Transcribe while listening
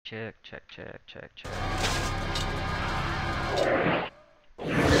check, check, check, check, check.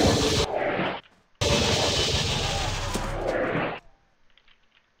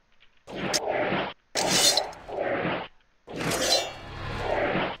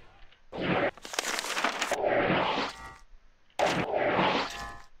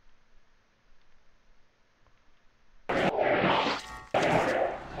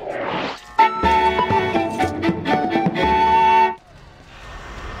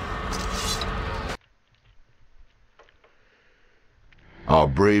 Our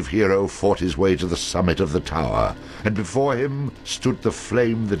brave hero fought his way to the summit of the tower, and before him stood the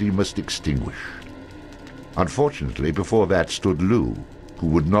flame that he must extinguish. Unfortunately, before that stood Lou, who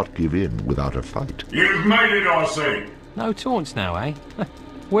would not give in without a fight. You've made it, I see. No taunts now, eh?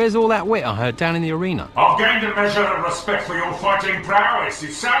 Where's all that wit I heard down in the arena? I've gained a measure of respect for your fighting prowess.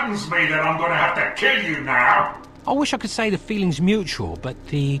 It saddens me that I'm going to have to kill you now. I wish I could say the feeling's mutual, but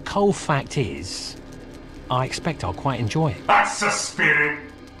the cold fact is, I expect I'll quite enjoy it. That's the spirit.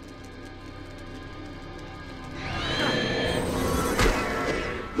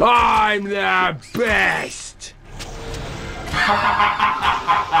 I'm the best!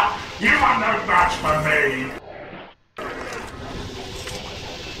 You are no match for me.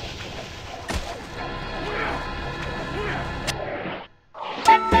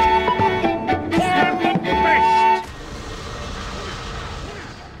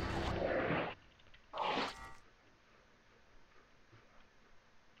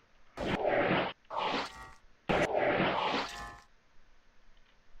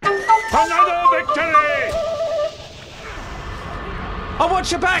 Another victory! Oh, watch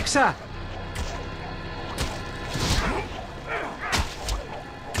your back, sir!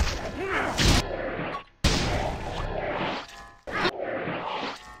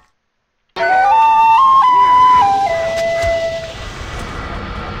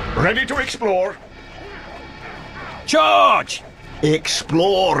 Ready to explore? Charge!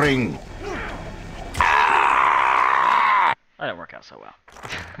 Exploring! That didn't work out so well.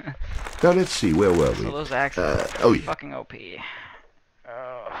 Now let's see, where were we? So those axes oh yeah. fucking OP.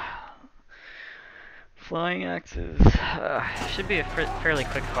 Oh. Flying axes. Should be a fairly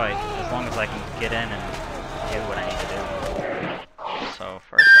quick fight, as long as I can get in and do what I need to do. So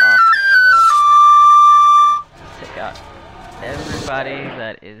first off, take out everybody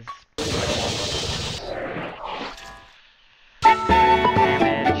that is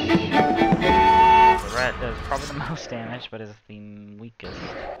damage. The rat does probably the most damage, but is the weakest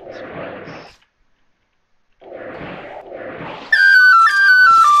as far as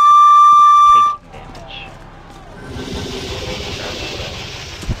taking damage.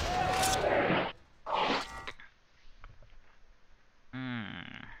 I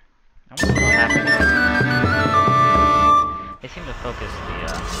wonder what happened. They seem to focus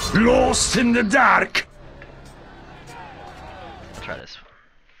the Lost in the dark! I'll try this.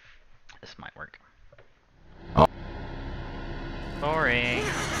 This might work. Oh. Boring.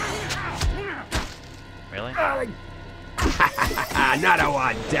 Really? Another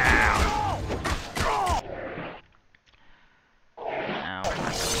one down! Now,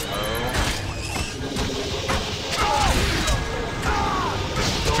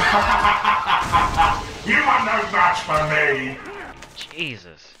 You are no match for me.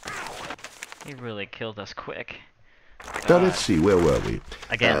 Jesus. He really killed us quick. Now let's see, where were we?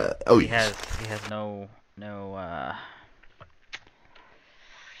 Again, oh he yes. has no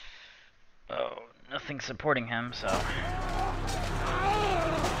nothing supporting him, so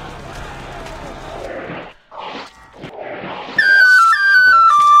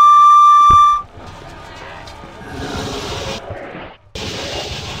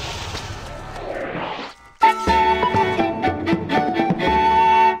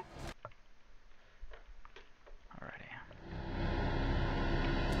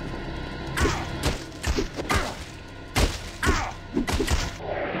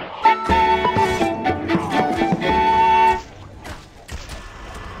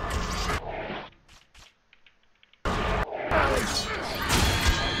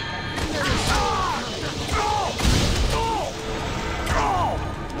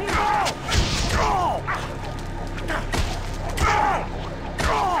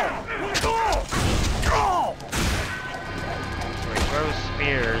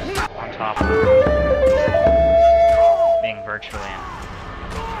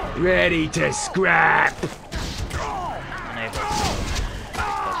Ready to scrap! unable to.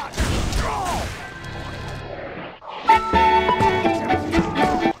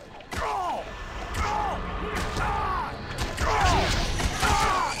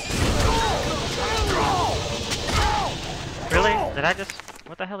 Really? Did I just...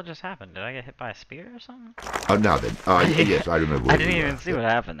 What the hell hell just happened? Did I get hit by a spear or something? Oh, now then. Yes, I remember where I didn't we even were. see what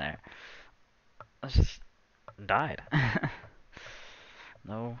happened there. I just died.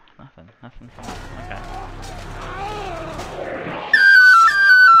 No, nothing. Nothing fun. Okay.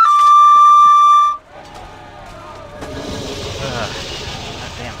 Ugh.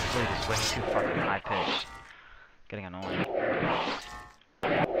 That damn flute is way too fucking high pitched. Getting annoying.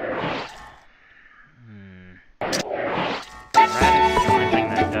 Rat is the only thing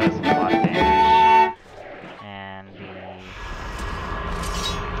that does a lot of damage. And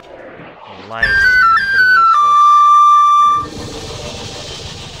the light is pretty useless.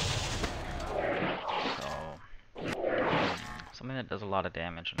 So, something that does a lot of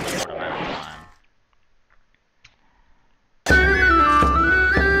damage in a short amount of time.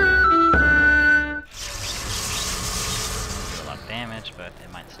 Do a lot of damage, but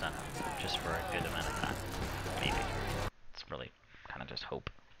it might stun him just for a good amount of time. Maybe. It's really kind of just hope.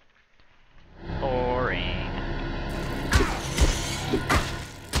 Boring.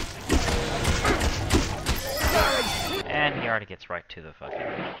 And he already gets right to the fucking...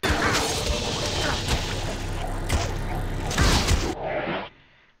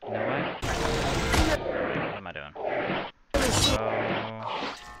 You know what? What am I doing?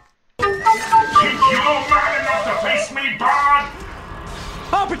 Think you're man enough to face me, Bard?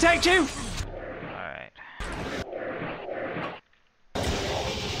 I'll protect you! Alright.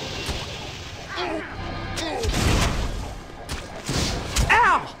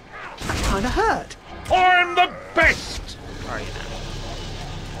 Ow! That kinda hurt. I'm the best! Where are you now?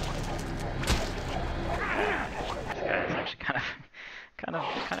 This guy is actually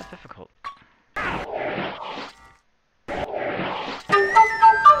kind of difficult. See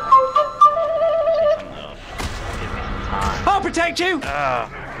something that'll give me some time. I'll protect you! Oh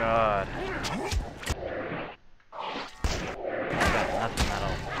god. Got nothing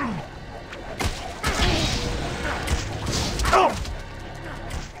that'll. Oh!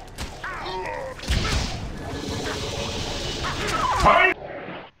 Fight!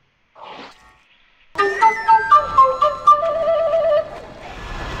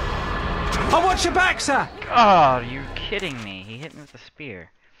 I'll watch your back, sir! Oh, you're kidding me. He hit me with a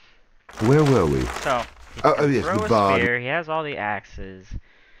spear. Where were we? So, he Oh, can yes, throw the a bard. spear, he has all the axes,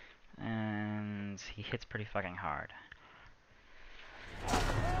 and he hits pretty fucking hard.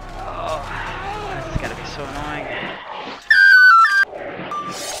 Oh, this is gotta be so annoying.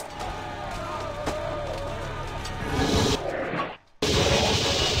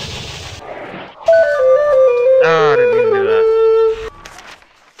 Oh, I didn't even do that.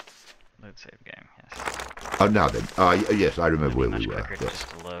 Load save game, yes. Oh, now then. Yes, I remember where Much we were. quicker Yes. just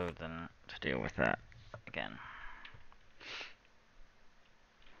to load than to deal with that again.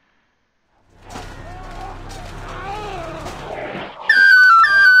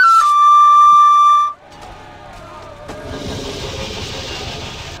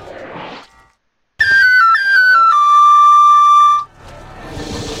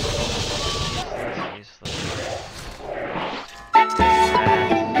 Useless.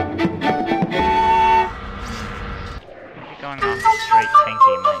 Maybe going on straight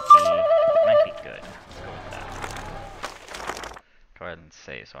tanky might be good. Let's go with that. Go ahead and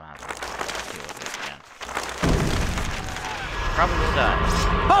save so I don't have to deal with it again. Probably will die.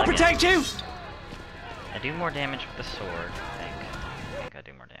 I'll Again. protect you! I do more damage with the sword, I think. I think I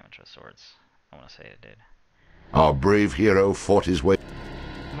do more damage with swords. I want to say it did. Our brave hero fought his way.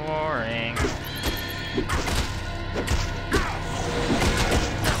 Boring.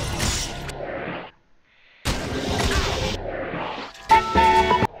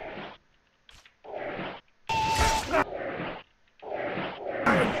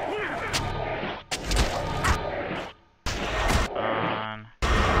 On.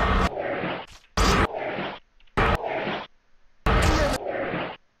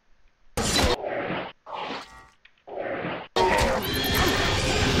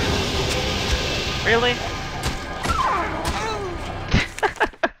 Really?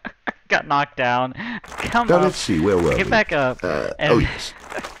 Got knocked down. Come Now on. let's see, where were Get we? back up. Oh, yes.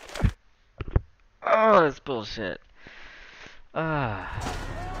 Oh, that's bullshit.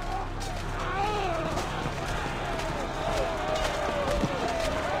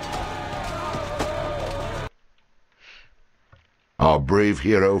 Our brave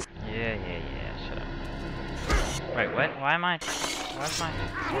hero. Yeah, shut up. Wait, what? Why is my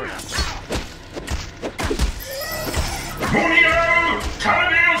sword up? Munio!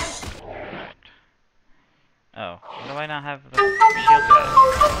 Caladius! Right. Oh, why do I not have the shield guy?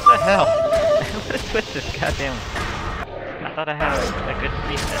 What the hell? What is with this goddamn... I thought I had a good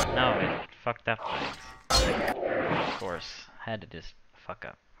reset. No, it fucked up things. Of course. Had to just fuck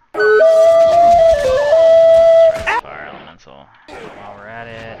up. Fire elemental. While we're at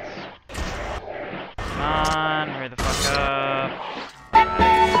it. Come on, hurry the fuck up.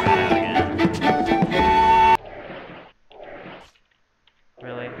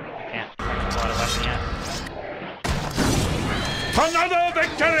 Really? I can't fucking blow out a weapon yet. Another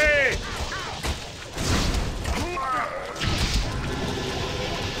victory!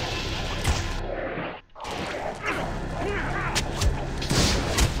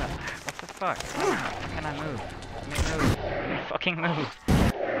 What the fuck? How can I move? Let me move. Let me fucking move.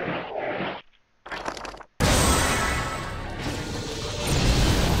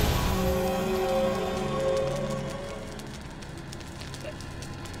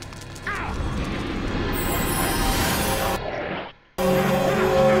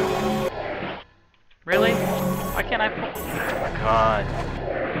 Really? Why can't I pull? Oh my god.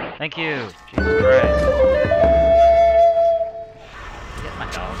 Thank you. Jesus Christ. Get my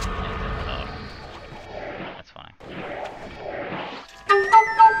dog. Yeah, get my dog. That's fine.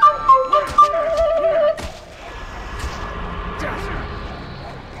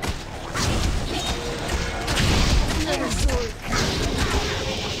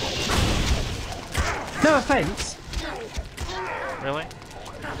 No offense. Really?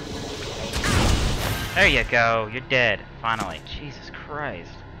 There you go. You're dead. Finally. Jesus Christ.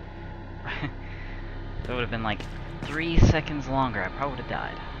 If it would have been like 3 seconds longer, I probably would have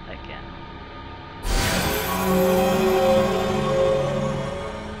died again.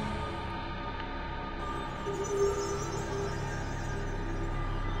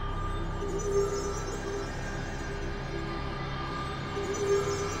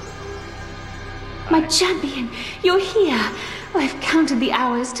 My champion, you're here. I've counted the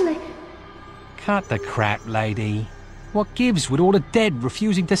hours till I... Cut the crap, lady. What gives with all the dead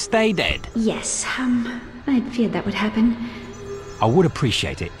refusing to stay dead? Yes, I'd feared that would happen. I would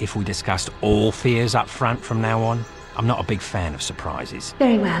appreciate it if we discussed all fears up front from now on. I'm not a big fan of surprises.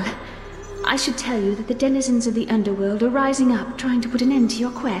 Very well. I should tell you that the denizens of the underworld are rising up, trying to put an end to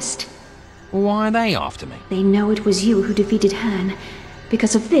your quest. Why are they after me? They know it was you who defeated Herne.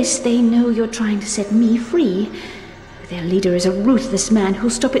 Because of this, they know you're trying to set me free. Their leader is a ruthless man who'll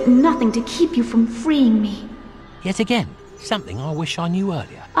stop at nothing to keep you from freeing me. Yet again, something I wish I knew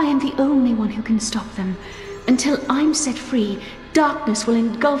earlier. I am the only one who can stop them. Until I'm set free, darkness will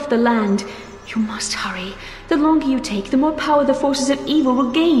engulf the land. You must hurry. The longer you take, the more power the forces of evil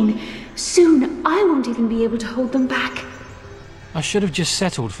will gain. Soon, I won't even be able to hold them back. I should have just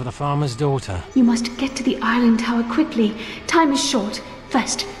settled for the farmer's daughter. You must get to the island tower quickly. Time is short.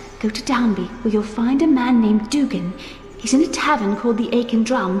 First, go to Downby, where you'll find a man named Dugan. He's in a tavern called the Ache and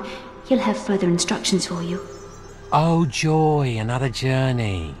Drum. He'll have further instructions for you. Oh joy, another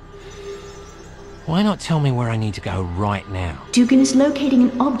journey. Why not tell me where I need to go right now? Dugan is locating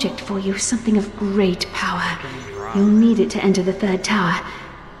an object for you, something of great power. You'll need it to enter the third tower.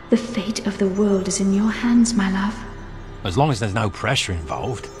 The fate of the world is in your hands, my love. As long as there's no pressure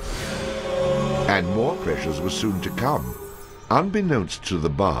involved. And more pressures were soon to come. Unbeknownst to the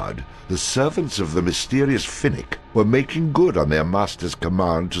bard, the servants of the mysterious Finnick were making good on their master's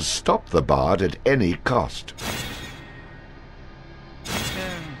command to stop the bard at any cost.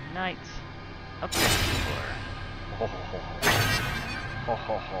 Knights. Up there. Ho ho ho ho. Ho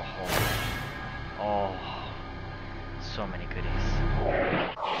ho ho ho. Oh. So many goodies.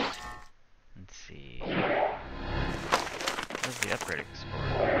 Let's see. What does the upgraded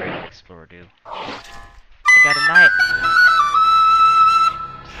explorer do? I got a knight.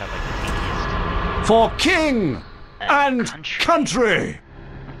 Just have like the tinkiest. For king and country!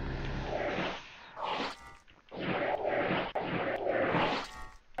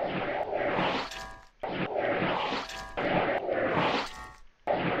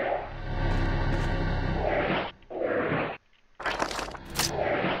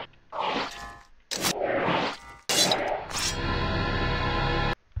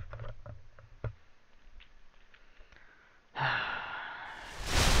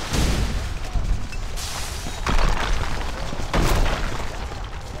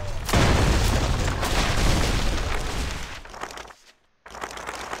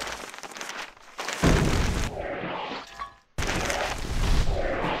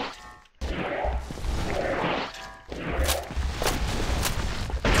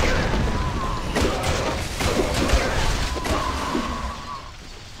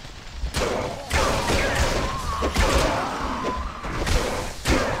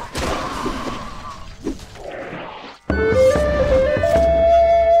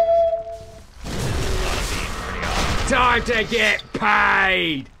 Time to get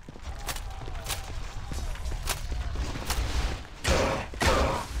paid!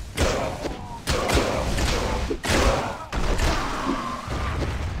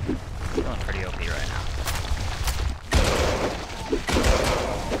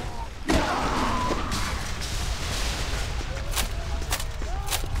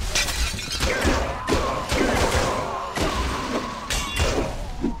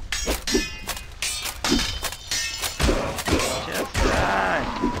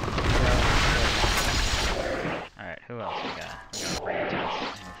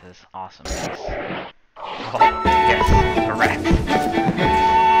 this awesome piece. Oh, yes, correct.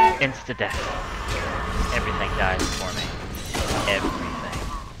 Insta-death. Everything dies for me. Everything.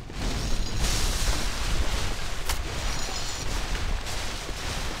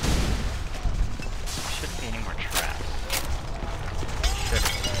 Shouldn't be any more traps. Should be.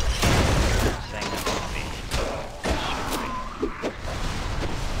 I'm saying there won't be.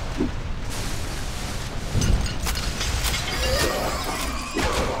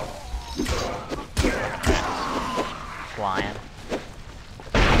 Flying.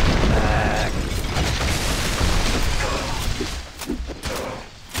 Back.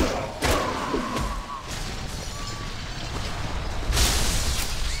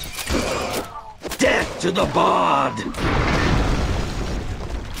 Death to the bard!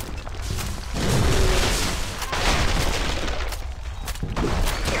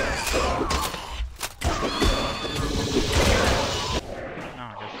 No,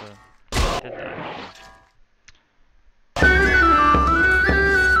 I guess did that.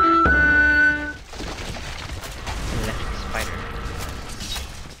 Electric spider.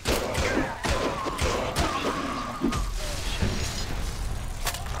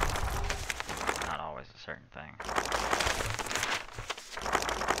 Not always a certain thing.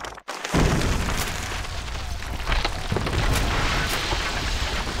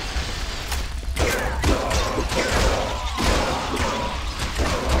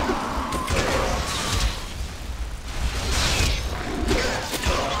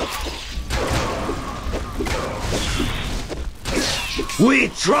 We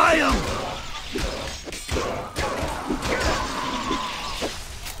triumph!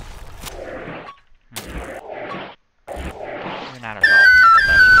 You're not as awesome as I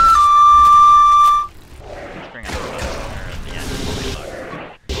thought you were. Let's bring up the button at the end.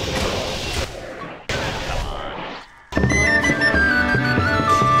 Come on.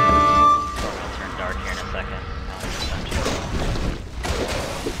 It'll turn dark here in a second.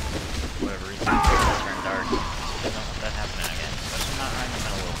 Whatever reason, it'll turn dark. I don't want that happening again. Especially not right in the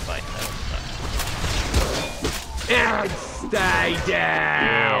middle of a fight, that would suck. And stay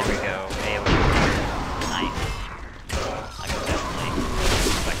down! There we go. AoE. Nice. I can definitely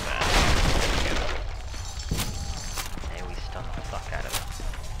expect that. There we go. AoE stun the fuck out of it.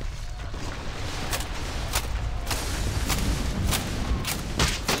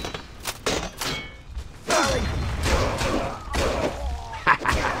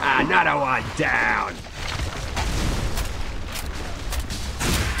 Another one down!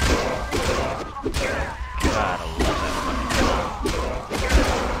 God, I love that fucking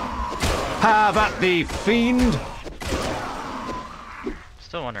Have at thee, fiend!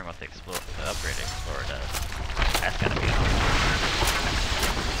 Still wondering what the upgraded Explorer does. That's gotta be awesome.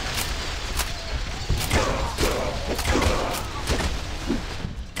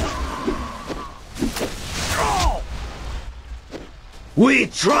 We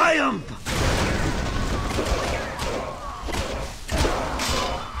triumph!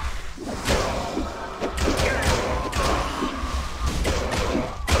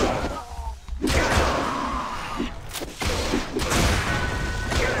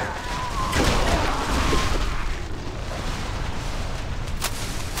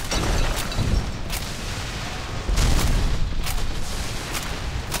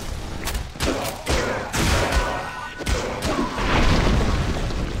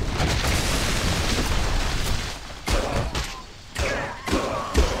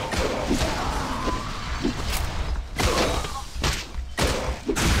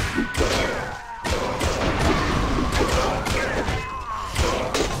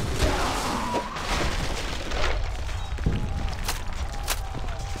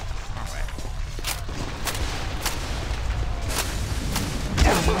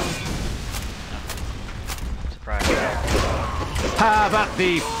 Have at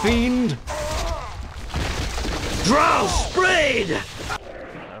thee, fiend! Drow sprayed!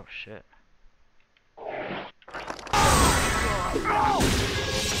 Oh shit.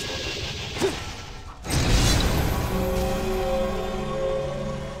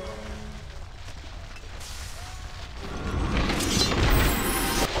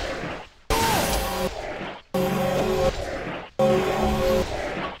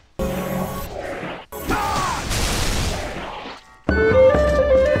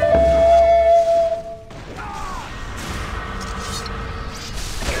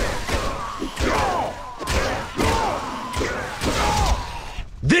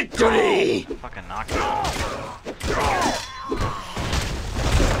 Victory! Fucking knockdown.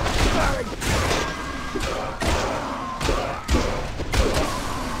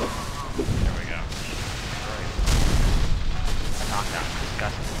 There we go. Great. Knockdown.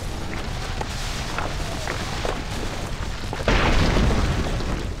 Disgusting.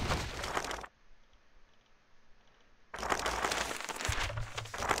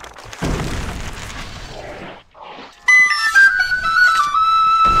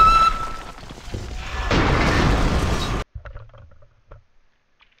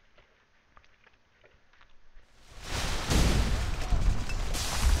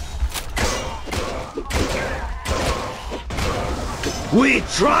 We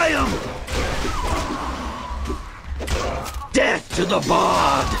triumph! Death to the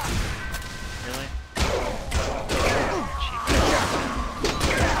bard! Really?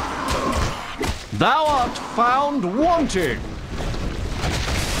 Thou art found wanting!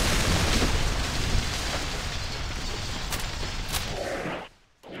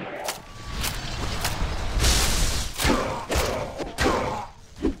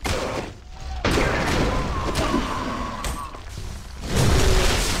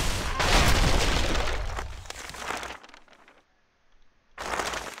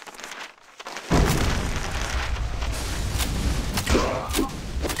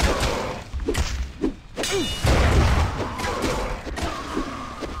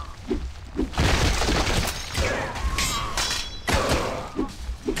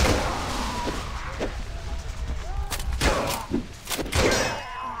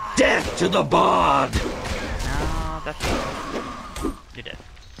 Death to the bard! No, that's you're dead.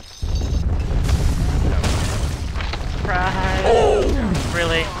 Surprise! Oh.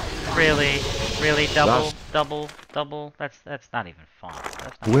 Really, double. That's not even fun.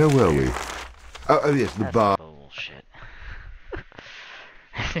 That's not Where even were fair. we? Oh yes, the That's bar. bullshit.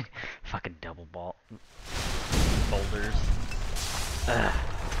 Fucking double ball boulders. Ugh.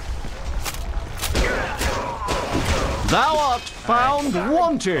 Thou art found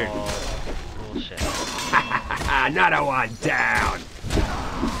wanting! Oh, bullshit. Another one down!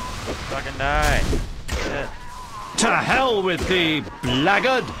 Fucking die. Shit. To hell with thee,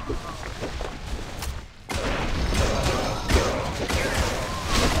 blackguard!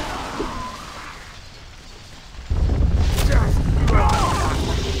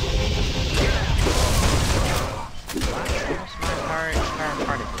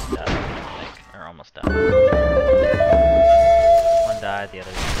 Particles died, I think. Or almost died. One died, the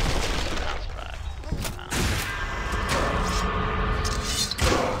other did not survive.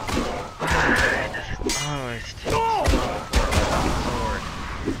 Why does it always take so long for a sword?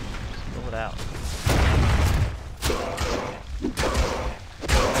 Just pull it out.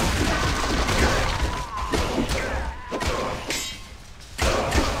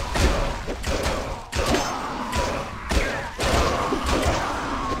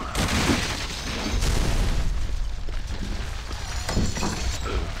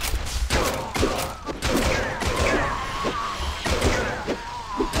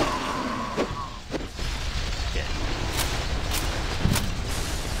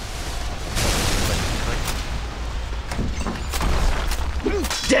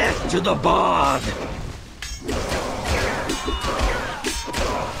 Death to the bard!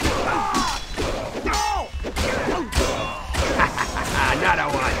 Another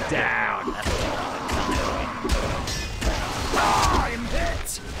one down! I'm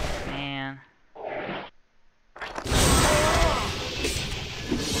hit! Man.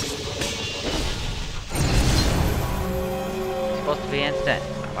 It's supposed to be instant.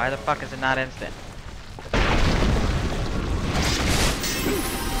 Why the fuck is it not instant? Now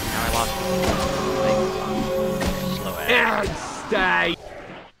I lost it. Slow ass. And stay!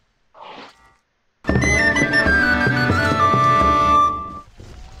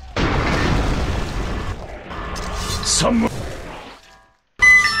 Some...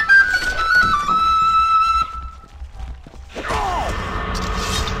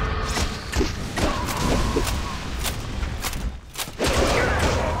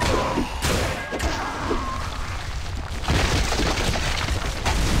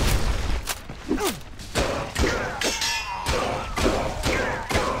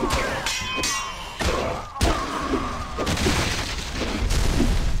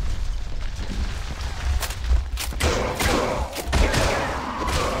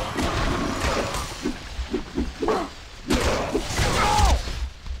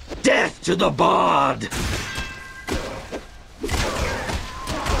 Death to the bard!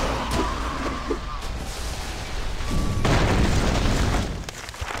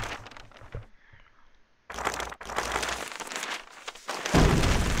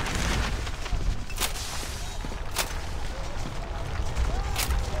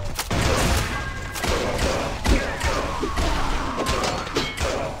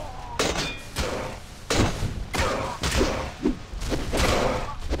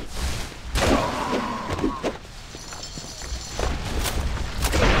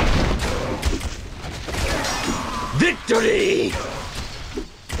 victory!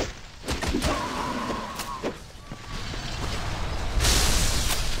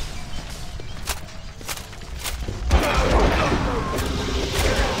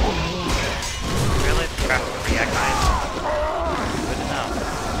 Really? Crap, react time. Good to know.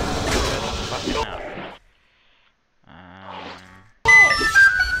 Good fucking know.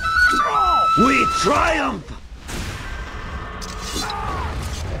 We triumph!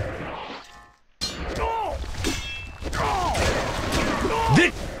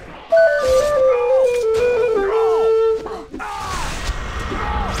 Vic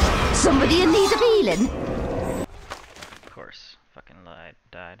Somebody in need of healing? Of course. Fucking lied.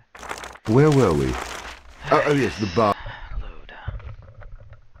 Died. Where were we? Oh, yes, the bar. Load.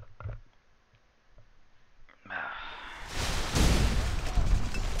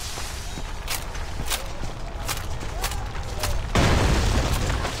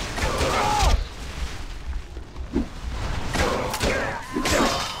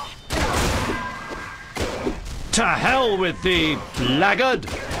 to hell with thee, blackguard!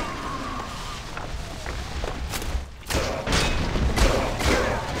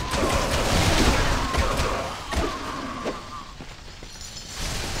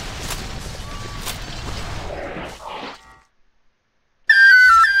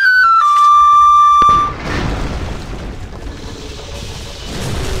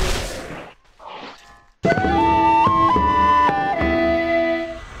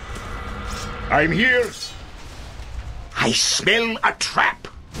 I'm here. I smell a trap.